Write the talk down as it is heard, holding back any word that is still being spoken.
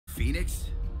Phoenix,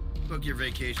 book your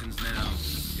vacations now.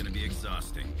 It's gonna be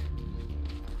exhausting.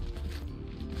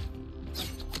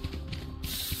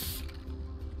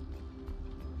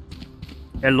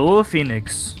 Hello,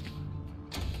 Phoenix.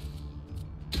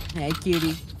 Hey,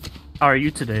 cutie. How are you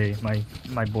today,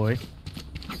 my boy?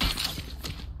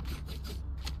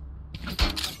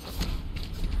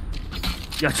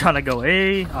 Y'all trying to go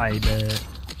A? I bet.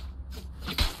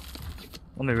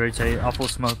 Let me rotate. I'll full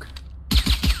smoke.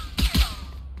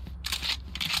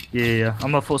 Yeah,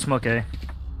 I'm a full smoke A.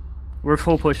 We're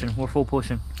full pushing. We're full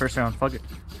pushing. First round. Fuck it.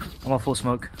 I'm a full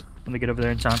smoke. Let me get over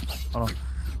there in time. Hold on.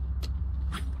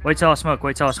 Wait till I smoke.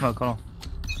 Wait till I smoke. Hold on.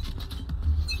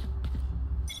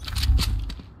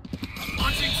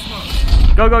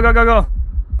 Go, go, go, go, go.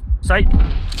 Sight.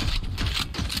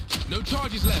 No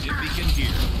charges left. If we can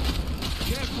hear.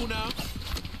 Careful now.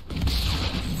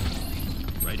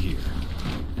 Right here.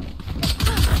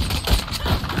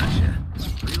 Gotcha.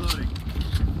 Reloading.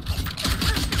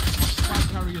 Spike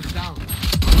carriers down.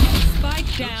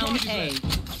 Spike down A.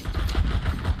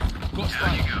 Got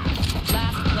spike.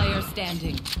 Last player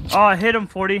standing. Oh, I hit him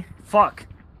 40. Fuck.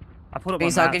 I put up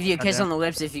Phoenix, my I'll map. give you a kiss Goddamn. on the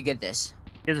lips if you get this.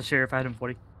 Here's a sheriff. I hit him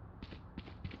 40.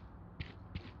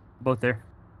 Both there.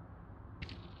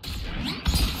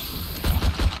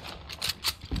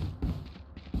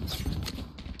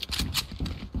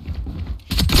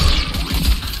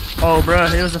 Oh,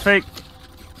 bruh, it was a fake.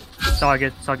 It's all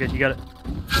good. It's all good. You got it.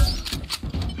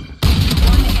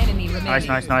 One enemy remaining. Nice,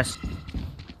 nice, nice.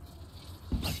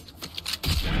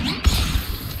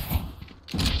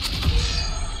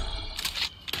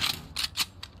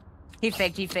 He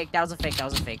faked, he faked. That was a fake, that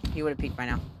was a fake. He would have peeked by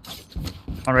now.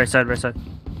 On right side, right side.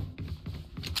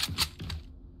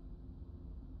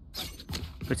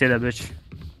 Go take that bitch.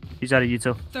 He's out of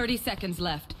util. 30 seconds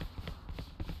left.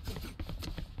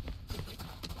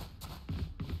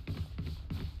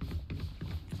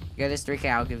 Get this 3K,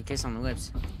 I'll give a kiss on the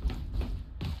lips.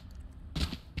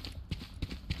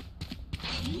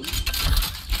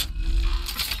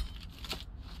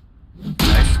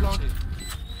 Planted.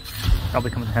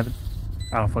 Probably coming to heaven.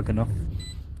 I don't fucking know.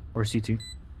 Or C2.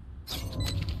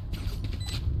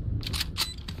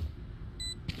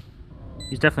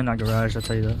 He's definitely not garage, I'll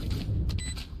tell you that.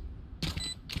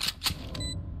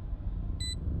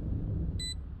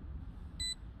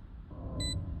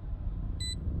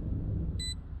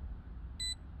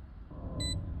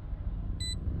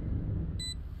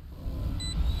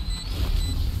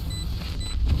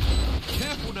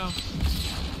 Careful now.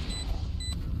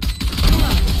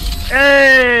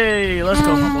 Hey! Let's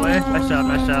go, my boy. Nice job,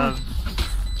 nice job.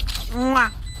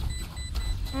 Mwah.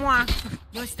 Mwah.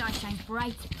 Your star shines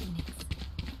bright, Phoenix.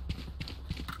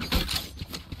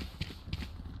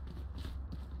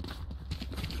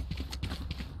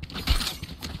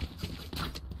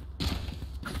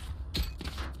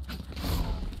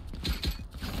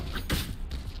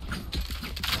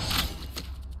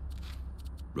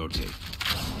 Rotate.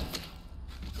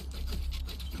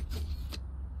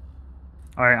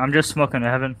 Alright, I'm just smoking to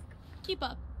heaven. Keep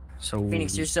up. So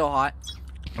Phoenix, you're so hot.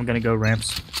 I'm gonna go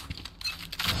ramps.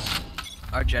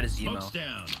 Our jet is Smoke's emo.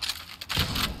 down.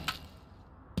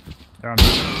 They're on.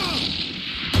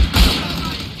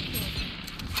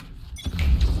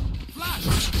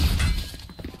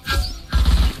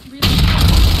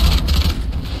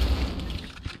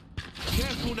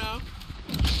 Careful now.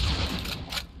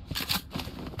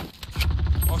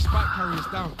 Our spike carriers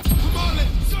down. Come on, let's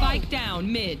go. Spike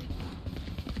down mid.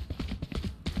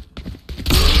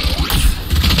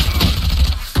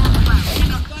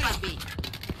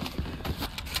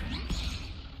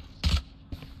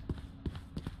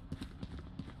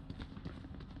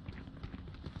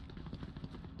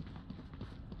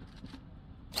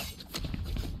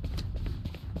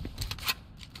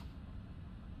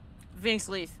 Phoenix,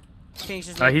 leave. Phoenix,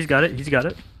 just leave. He's got it. He's got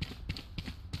it.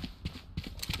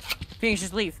 Phoenix,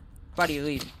 just leave. Buddy,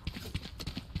 leave.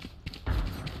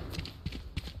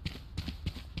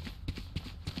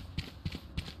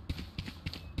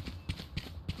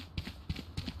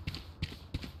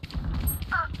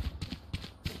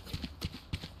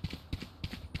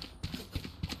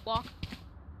 Walk.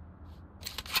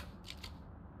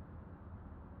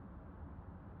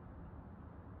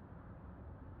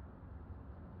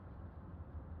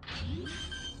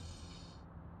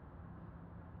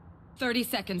 Thirty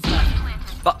seconds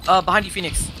left. Behind you,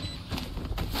 Phoenix.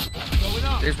 Going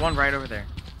up. There's one right over there.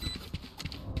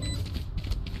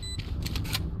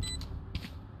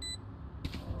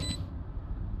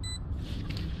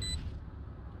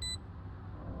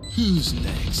 Who's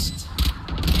next?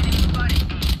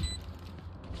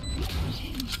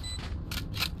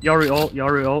 Yari ult.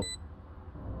 Yari ult.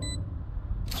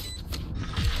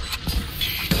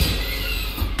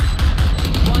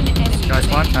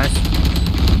 one, nice.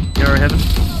 You're heaven.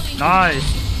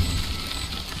 Nice.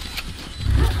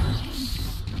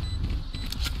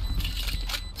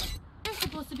 You're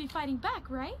supposed to be fighting back,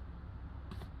 right?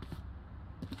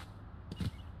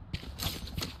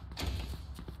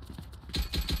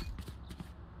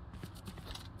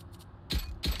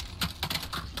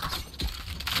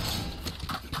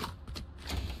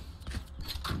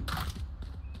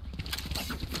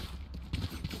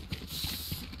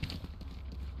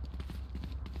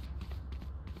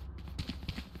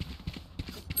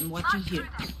 I'm watching here.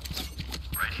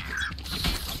 Right here.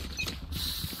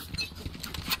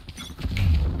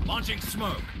 Launching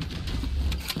smoke.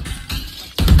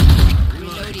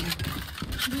 Reloading.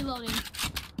 Reloading.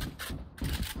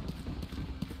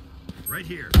 Right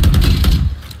here.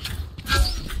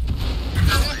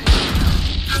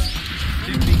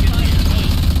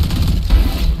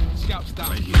 Scouts down.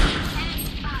 Right here.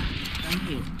 I'm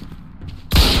here.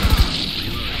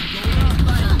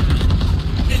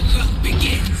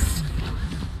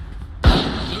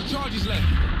 No charges left.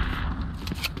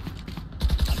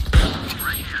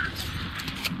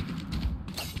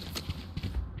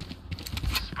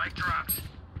 Spike drops.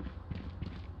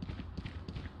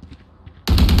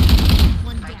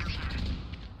 One down.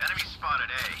 Enemy spotted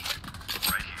A.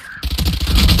 Right here.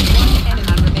 One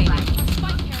enemy remaining. Our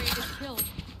spike carrier is killed.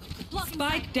 Blocking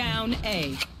Spike down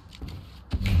A.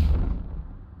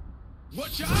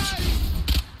 Watch your eyes.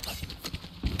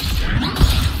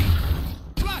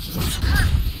 Flash.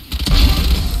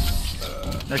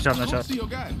 Nice job, nice Don't job. see your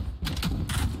guy.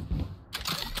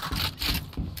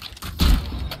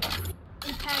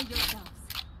 Prepare yourselves.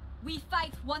 We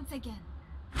fight once again.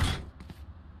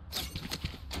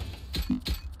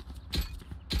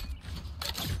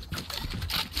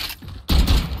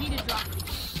 Need a drop.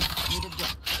 Need a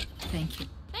drop. Thank you.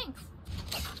 Thanks.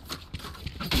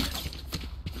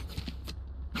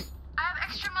 I have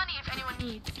extra money if anyone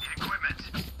needs. Equipment.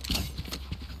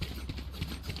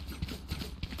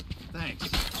 Thanks.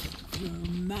 You're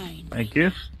mine. Thank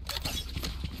you.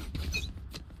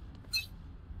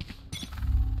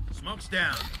 Smoke's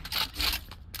down.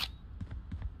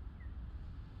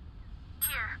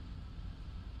 Here.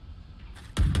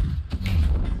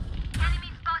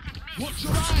 Watch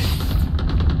your eyes.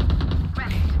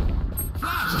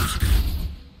 Flash.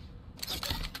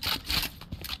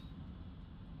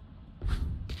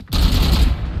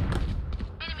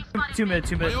 Two mid,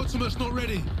 two My mid. ultimate's not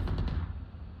ready.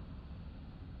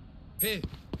 Here.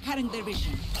 Cutting their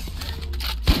vision.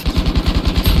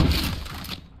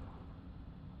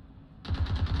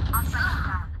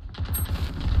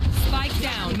 Spike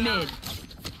down mid.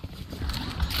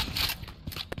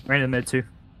 Ran in the mid too.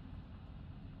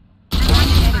 One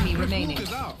enemy remaining.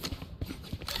 Is out.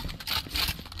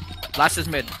 Last is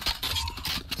mid.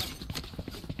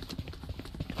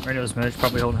 Ran in was mid,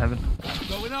 probably holding heaven.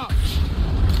 Going up.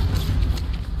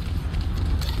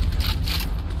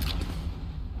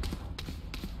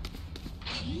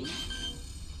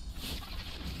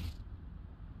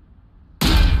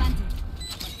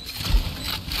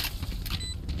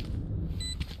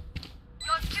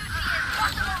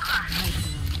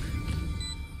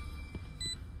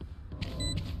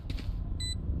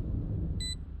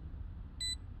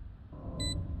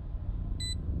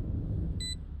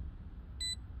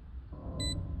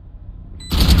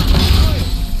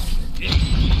 Planted.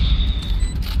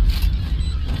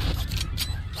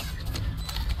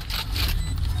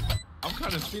 I'm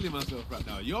kind of feeling myself right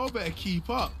now. Y'all better keep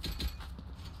up.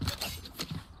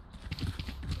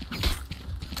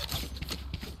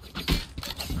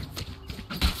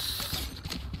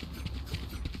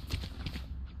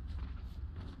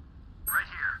 Right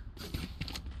here.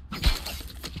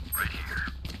 Right here.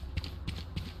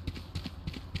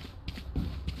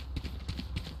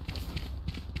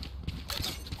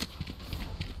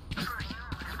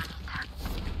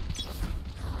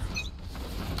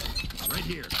 Right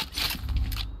here.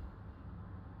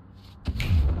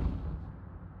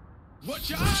 Watch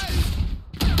your eyes.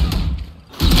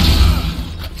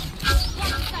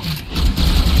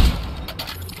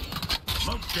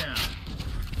 Smoke's down.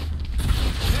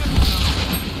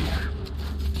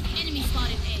 Enemy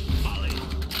spotted A. Molly.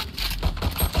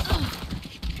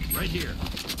 Right here.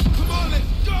 Come on, let's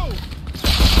go.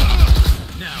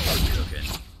 Now we're cooking.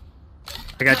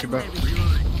 I got you, bro.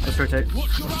 Reloading. Let's rotate.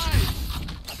 Watch your eyes.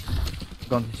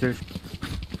 Gone, serious.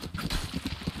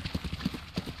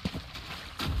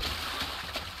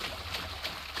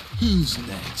 Who's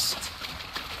next?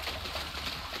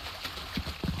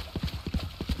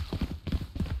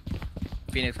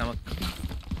 Phoenix, I'm up.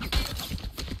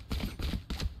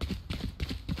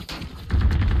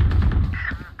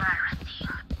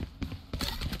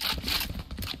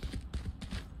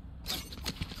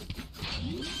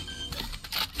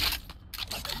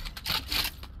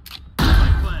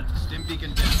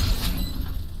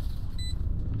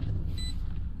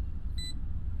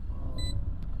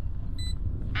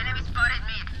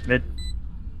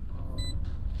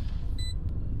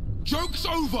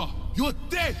 over. You're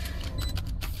dead.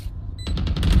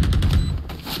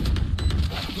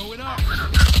 Going up.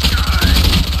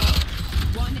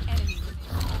 One enemy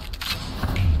remaining.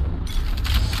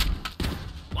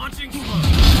 Launching smoke.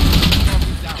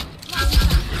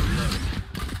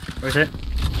 Where's it?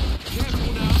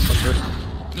 Careful now.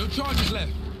 No charges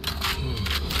left.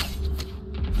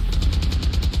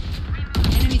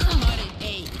 Enemy spotted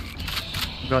A.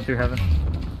 I'm going through heaven.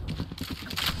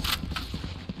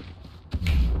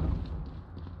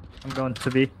 I'm going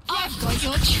to B. Off for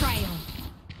your trail.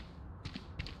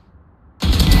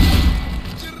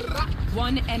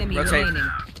 One enemy Rotate. remaining.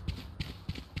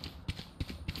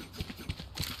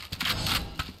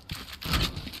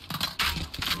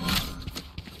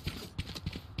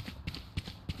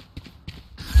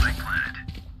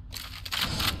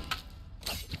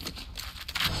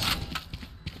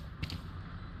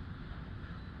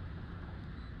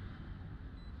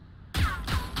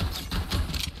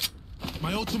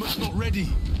 My ultimate's not ready.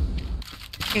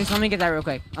 Okay, so let me get that real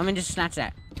quick. Let me just snatch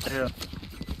that. Yeah.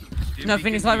 No,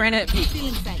 Phoenix, I ran it at peak. Still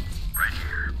in sight.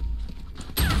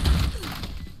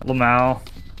 Lamau.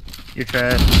 You're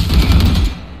trash.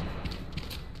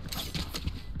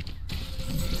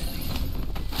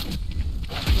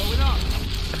 Going up.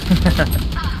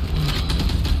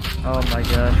 Oh my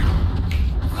god.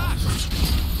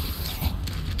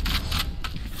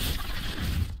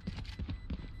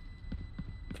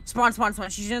 Spawn.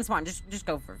 She's in spawn. Just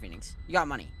go for it, Phoenix. You got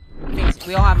money. Phoenix,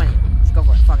 we all have money. Just go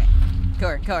for it. Fuck it. Kill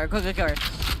her. Quickly kill her.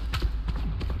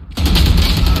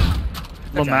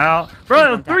 Lamau.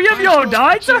 Bro, 3 of y'all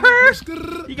died to her?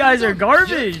 You guys are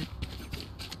garbage.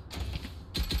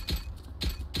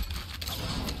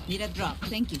 Need a drop.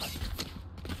 Thank you.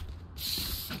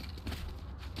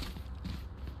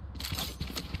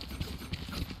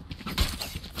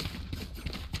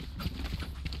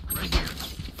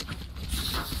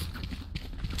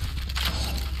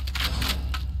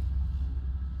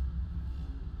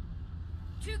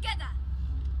 Together.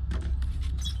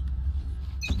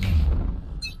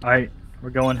 Alright, we're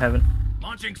going heaven.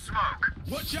 Launching smoke.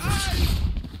 Watch your eyes.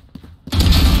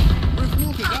 Rift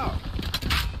Walker's out.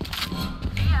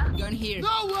 Gun here.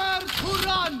 Nowhere to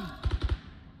run.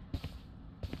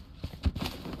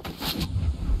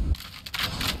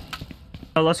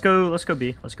 Let's go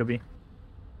B. Let's go B.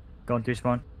 Going through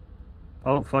spawn.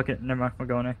 Oh, fuck it. Never mind. We're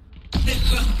going A.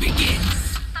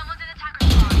 Someone's in attacker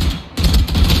spawn.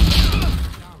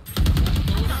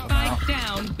 Spike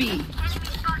down B.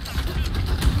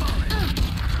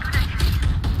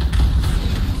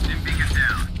 Stim beacon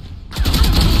down.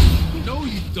 No,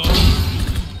 you don't.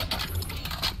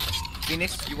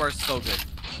 Phoenix, you are so good.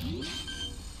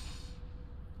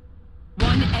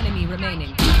 One enemy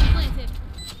remaining. Planted.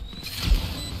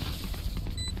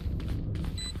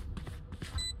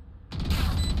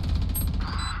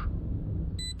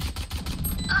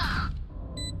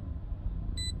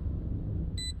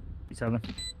 B7.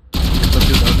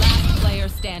 Last player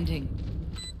standing.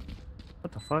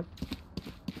 What the fuck?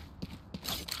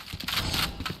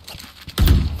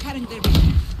 Cutting their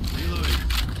vision. Reloading.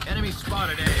 Enemy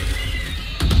spotted A. Enemy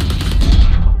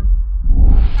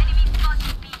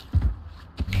spotted B.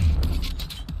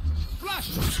 Flash.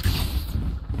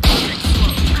 Launching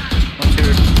smoke. One,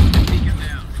 two. Stim beacon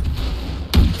down.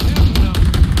 Careful now.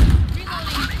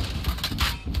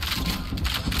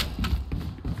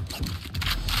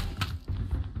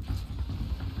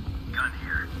 Gun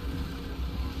here.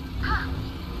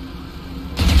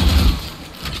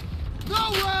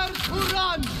 Nowhere to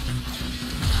run.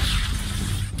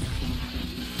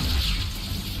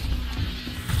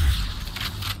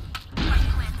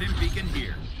 Stim beacon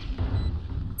here.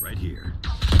 Right here.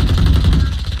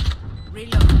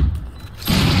 Reload.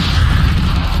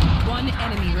 One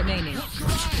enemy remaining.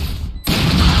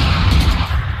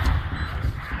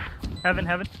 Heaven.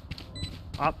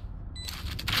 Up.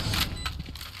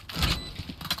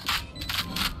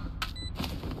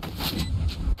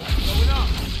 Going up.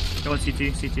 Going CT.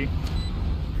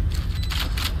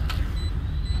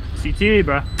 CT,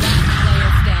 bruh.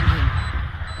 Player standing.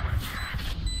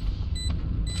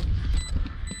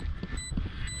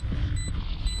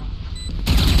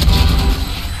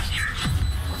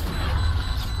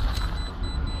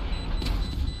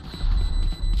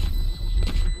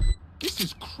 This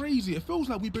is crazy. It feels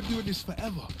like we've been doing this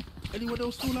forever. Anyone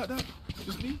else feel like that?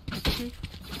 Just me? Okay.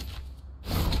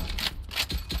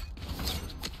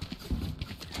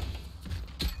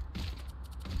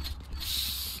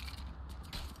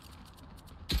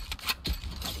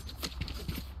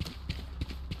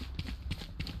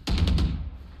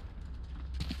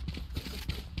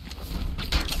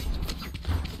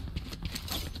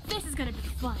 This is gonna be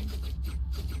fun.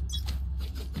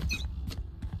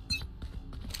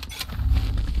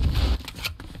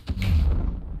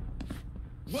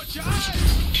 Watch your eyes!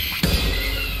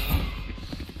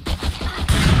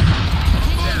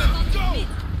 Go!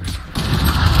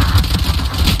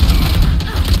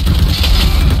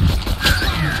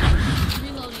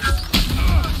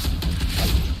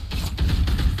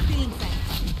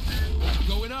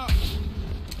 Going up.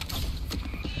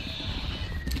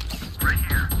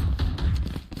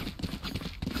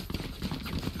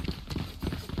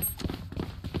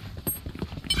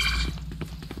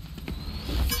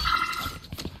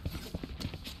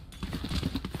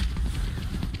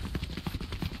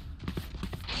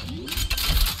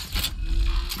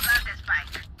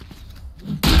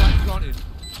 Spike planted.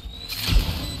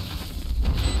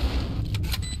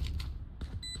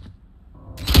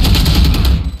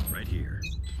 Right here.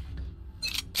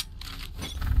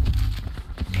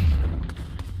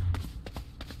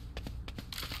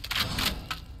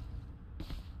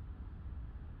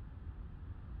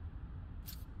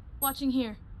 Watching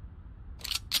here.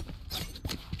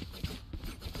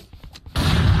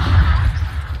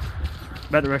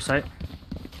 About the right side.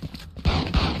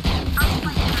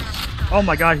 Oh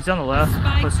my god, he's on the left.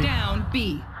 Spike Pussy. down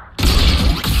B.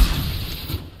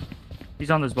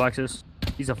 He's on those boxes.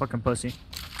 He's a fucking pussy.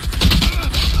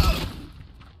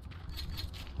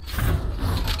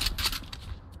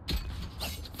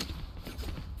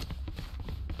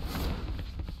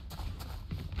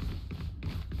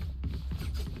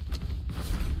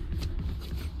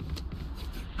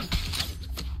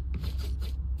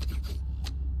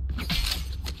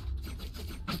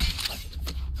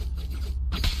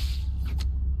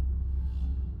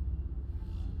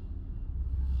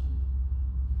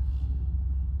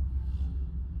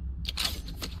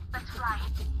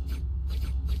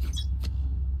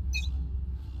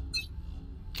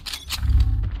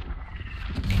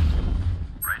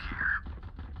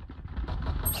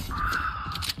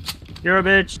 You're a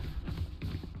bitch.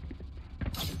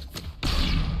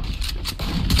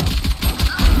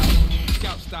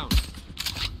 Scouts down.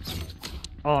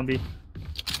 All on B.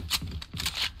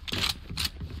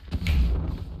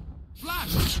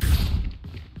 Flash!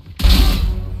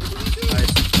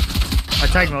 Nice. I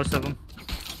tagged most of them.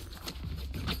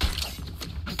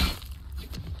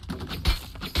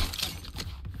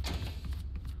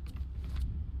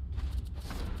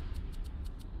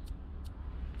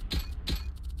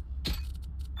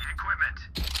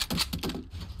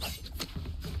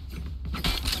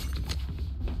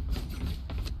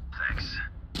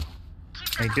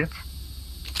 Thank you.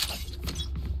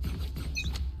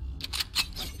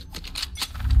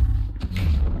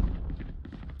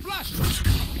 Flash!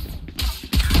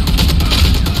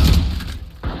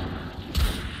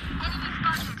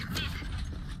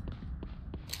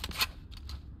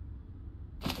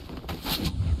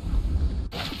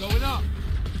 Going up.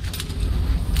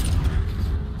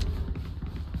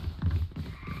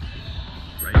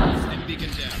 Right. Stim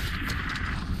beacon down.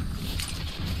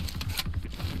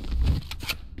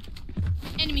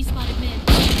 Enemy spotted mid.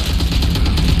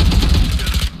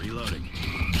 Reloading.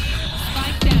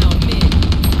 Spike down mid.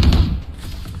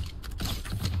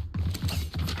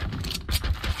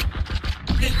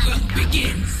 The hunt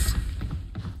begins.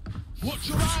 Watch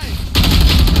your eyes.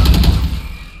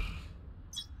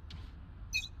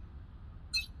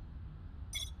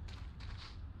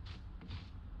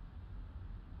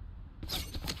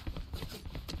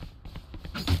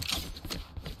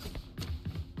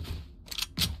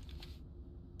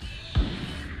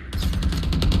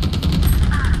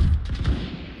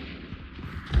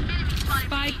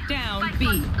 Spike down B.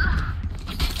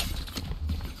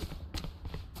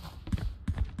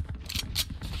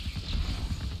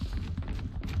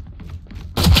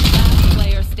 Last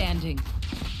player standing.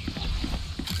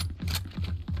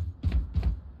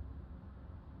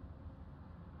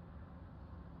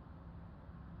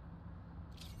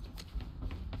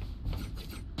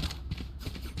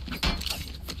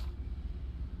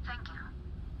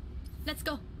 Let's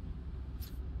go.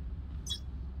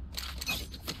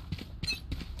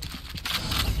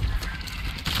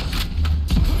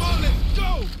 Come on, let's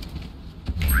go.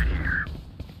 Right here.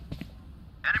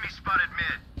 Enemy spotted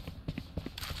mid.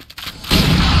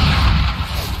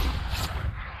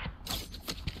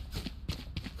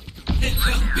 The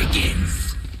hunt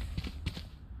begins.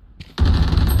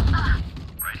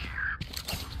 Right here.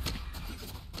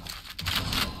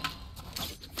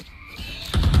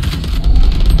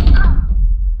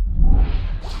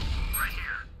 Right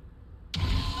here.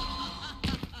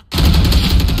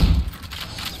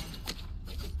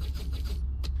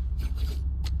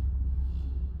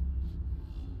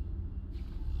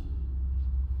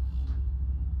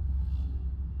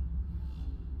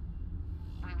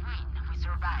 We win. We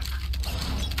survive.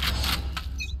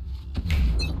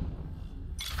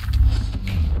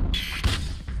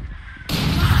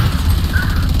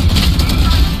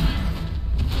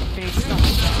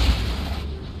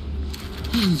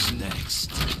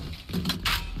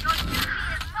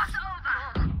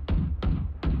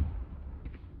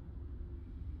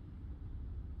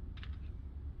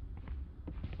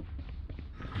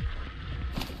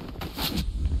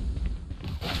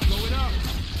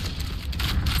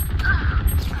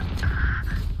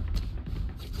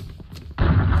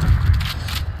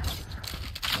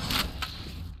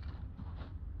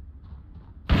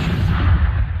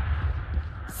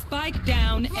 Spike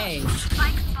down A.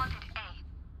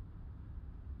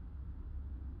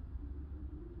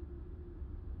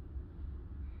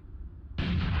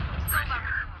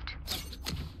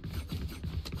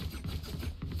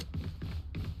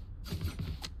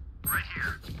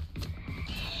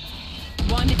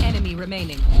 One enemy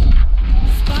remaining.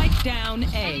 Spike down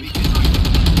A.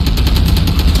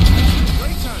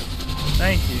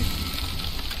 Thank you.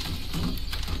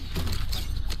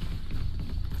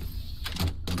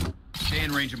 Stay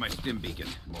in range of my stim beacon.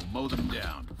 We'll mow them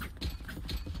down.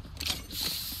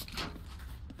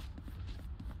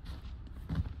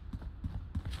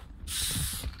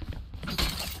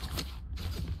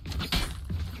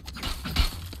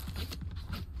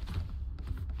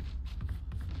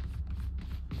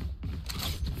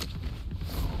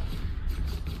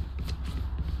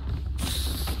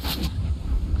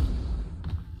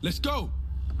 Let's go.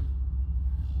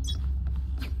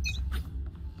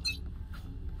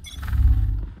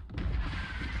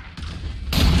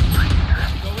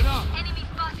 Going up. Enemy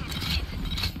spotted.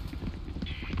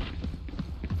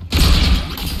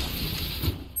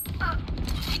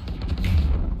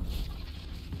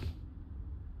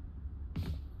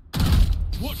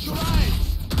 Watch your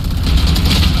eyes.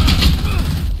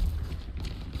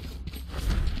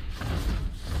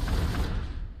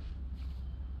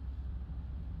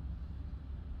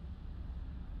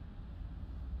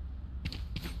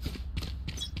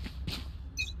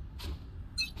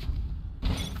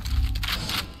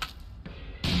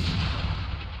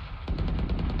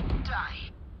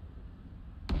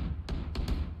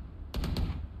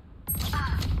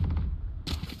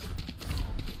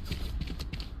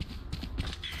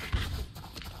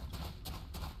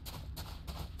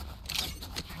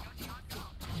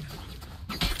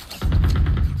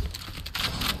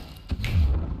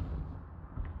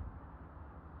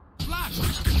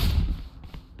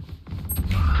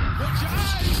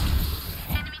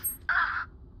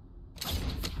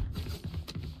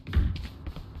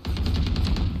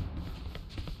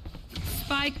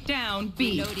 Spike down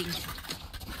B.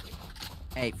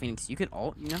 Hey, Phoenix, you could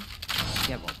ult, you know?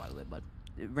 You have ult, by the way, bud.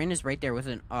 Rain is right there with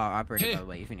an operator, by the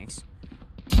way, Phoenix.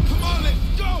 Come on, let's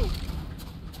go.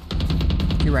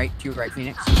 To your right,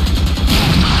 Phoenix.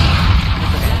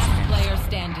 Last player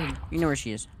standing. You know where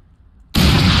she is.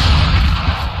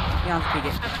 Yeah, I'll pick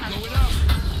it. Going up.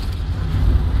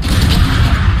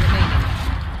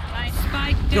 Remaining.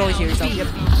 Spike down You always hear yourself. B. Yep.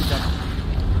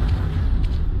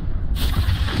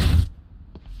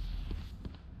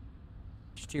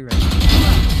 Just to your right.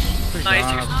 Good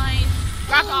Nice. job. Nice.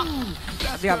 Grab off.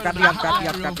 Grab me up. For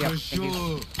Thank you.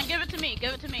 sure. And give it to me.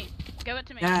 Give it to me. Give it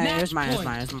to me. Nah, Match it's mine.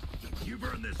 point. You've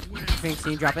earned this win. Phoenix,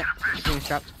 can you drop it? Phoenix,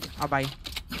 drop. I'll buy you.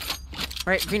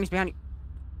 Alright, Phoenix, behind you.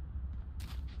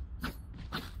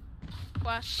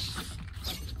 Flash.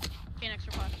 Phoenix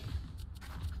or flash.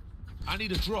 I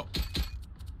need a drop.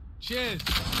 Cheers.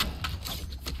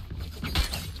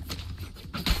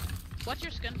 What's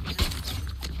your skin, Phoenix?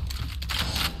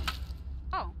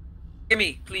 Oh. Give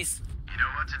me, please. You know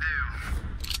what to do.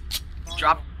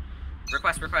 Drop.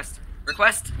 Request. Barrier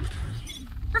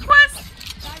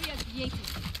created.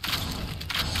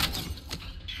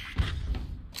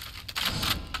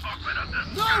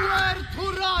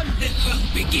 The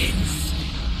hunt begins.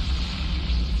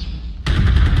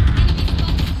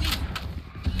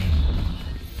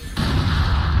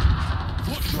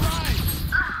 Watch your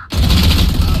eyes.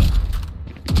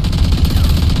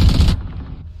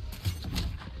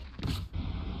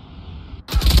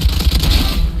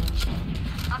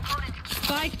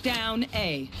 Spike down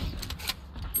A.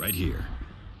 Right here.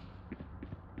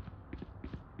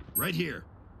 Right here.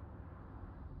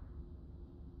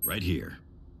 Right here.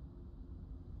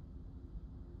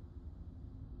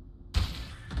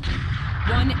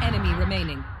 One enemy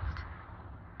remaining.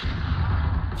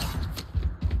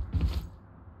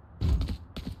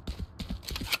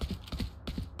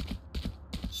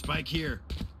 Spike here.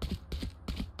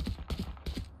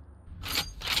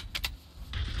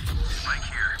 Spike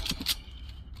here.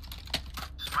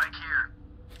 Spike here.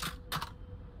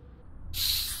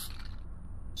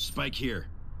 Spike here.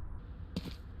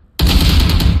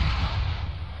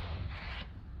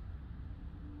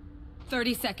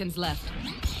 Thirty seconds left.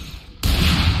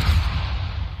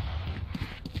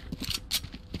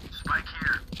 Spike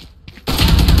here.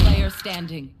 Player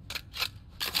standing.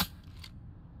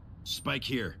 Spike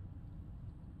here.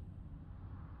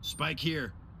 Spike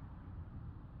here.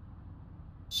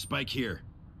 Spike here.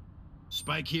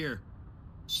 Spike here.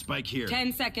 Spike here.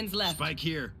 10 seconds left. Spike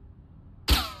here.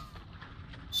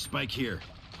 Spike here.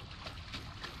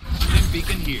 Stim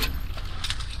beacon here.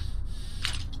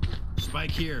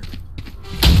 Spike here.